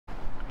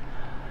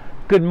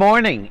Good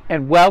morning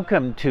and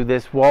welcome to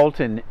this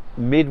Walton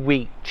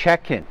midweek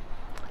check-in.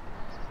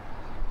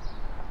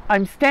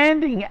 I'm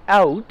standing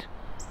out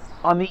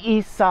on the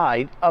east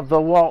side of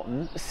the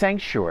Walton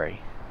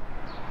sanctuary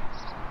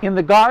in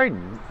the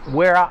garden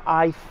where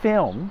I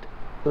filmed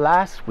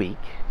last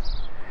week,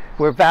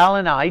 where Val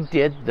and I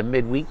did the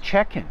midweek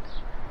check-in.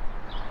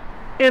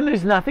 And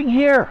there's nothing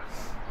here.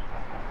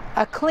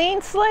 A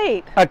clean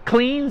slate. A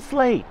clean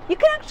slate. You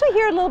can actually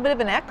hear a little bit of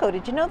an echo.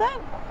 Did you know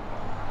that?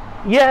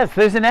 Yes,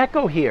 there's an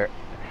echo here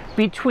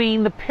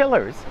between the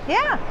pillars,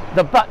 Yeah,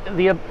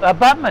 the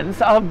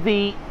abutments of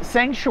the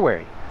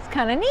sanctuary. it's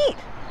kind of neat.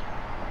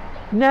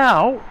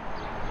 Now,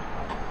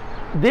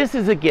 this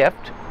is a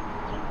gift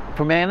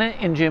from Anna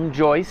and Jim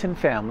Joyce and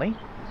family.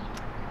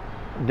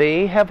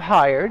 They have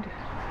hired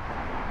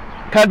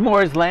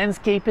Cudmore's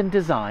Landscape and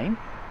Design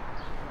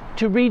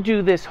to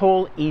redo this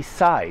whole east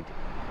side.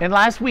 And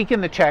last week in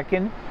the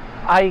check-in,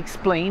 I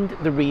explained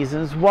the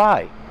reasons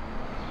why.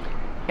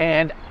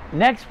 And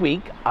next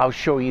week, I'll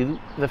show you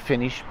the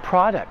finished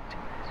product.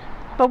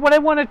 But what I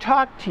want to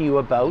talk to you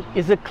about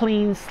is a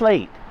clean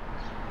slate.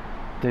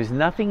 There's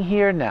nothing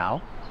here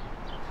now.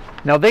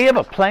 Now, they have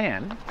a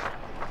plan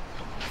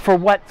for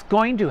what's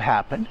going to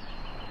happen.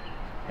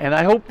 And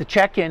I hope the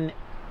check-in,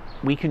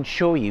 we can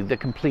show you the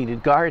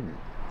completed garden.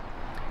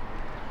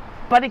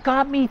 But it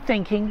got me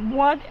thinking,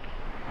 what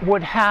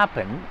would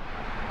happen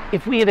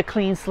if we had a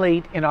clean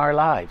slate in our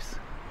lives?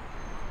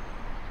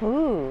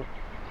 Ooh.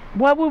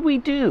 What would we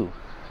do?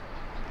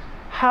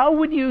 How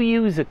would you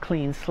use a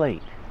clean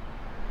slate?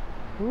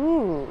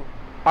 Ooh.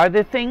 Are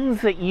there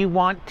things that you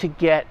want to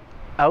get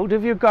out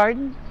of your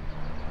garden?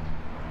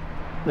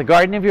 The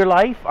garden of your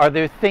life? Are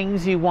there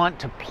things you want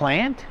to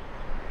plant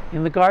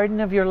in the garden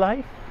of your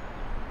life?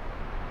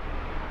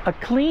 A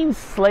clean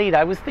slate,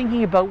 I was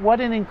thinking about what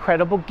an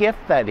incredible gift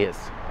that is.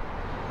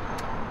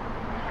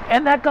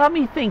 And that got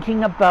me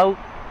thinking about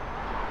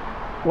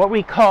what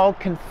we call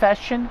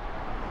confession,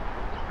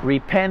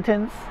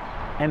 repentance,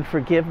 and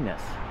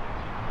forgiveness.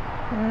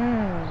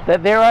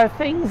 That there are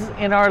things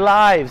in our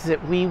lives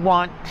that we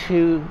want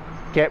to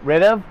get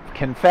rid of,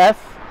 confess.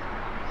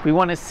 We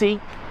want to seek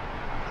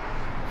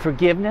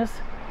forgiveness.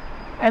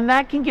 And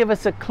that can give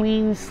us a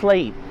clean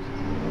slate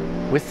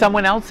with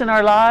someone else in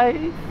our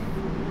lives,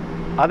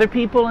 other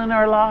people in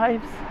our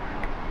lives.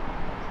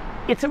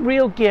 It's a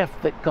real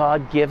gift that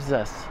God gives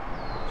us.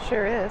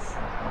 Sure is.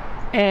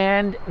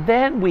 And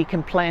then we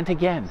can plant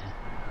again.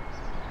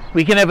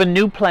 We can have a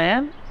new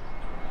plan,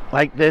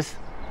 like this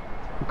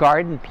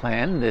garden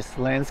plan, this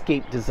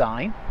landscape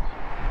design,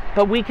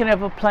 but we can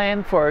have a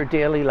plan for our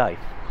daily life.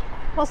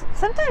 Well,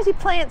 sometimes you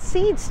plant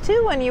seeds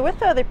too when you're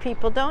with other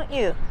people, don't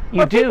you?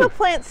 You do. People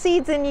plant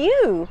seeds in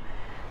you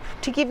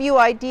to give you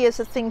ideas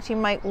of things you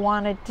might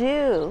want to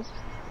do,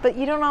 but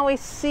you don't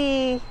always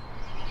see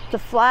the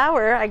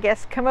flower, I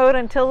guess, come out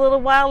until a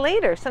little while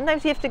later.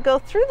 Sometimes you have to go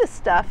through the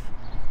stuff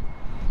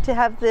to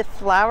have the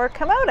flower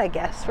come out, I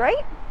guess,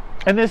 right?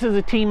 And this is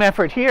a team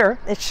effort here.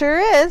 It sure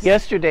is.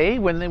 Yesterday,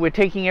 when they were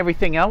taking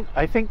everything out,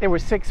 I think there were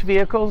 6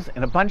 vehicles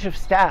and a bunch of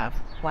staff.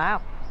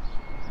 Wow.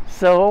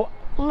 So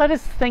let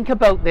us think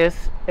about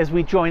this as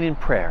we join in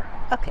prayer.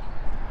 Okay.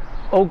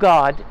 Oh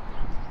God,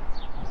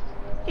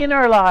 in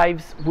our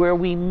lives where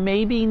we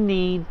maybe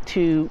need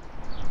to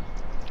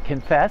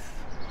confess,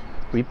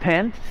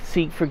 repent,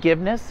 seek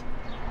forgiveness,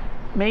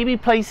 maybe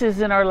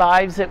places in our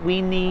lives that we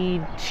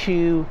need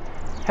to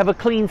have a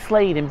clean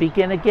slate and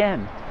begin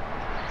again,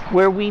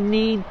 where we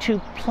need to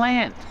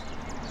plant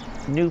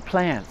new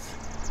plants.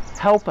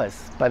 Help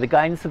us by the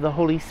guidance of the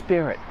Holy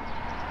Spirit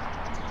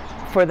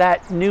for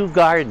that new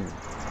garden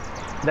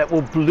that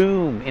will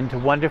bloom into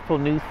wonderful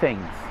new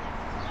things.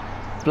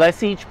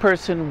 Bless each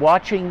person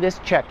watching this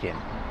check-in.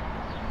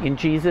 In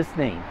Jesus'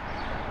 name,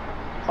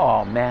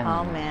 amen.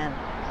 Amen.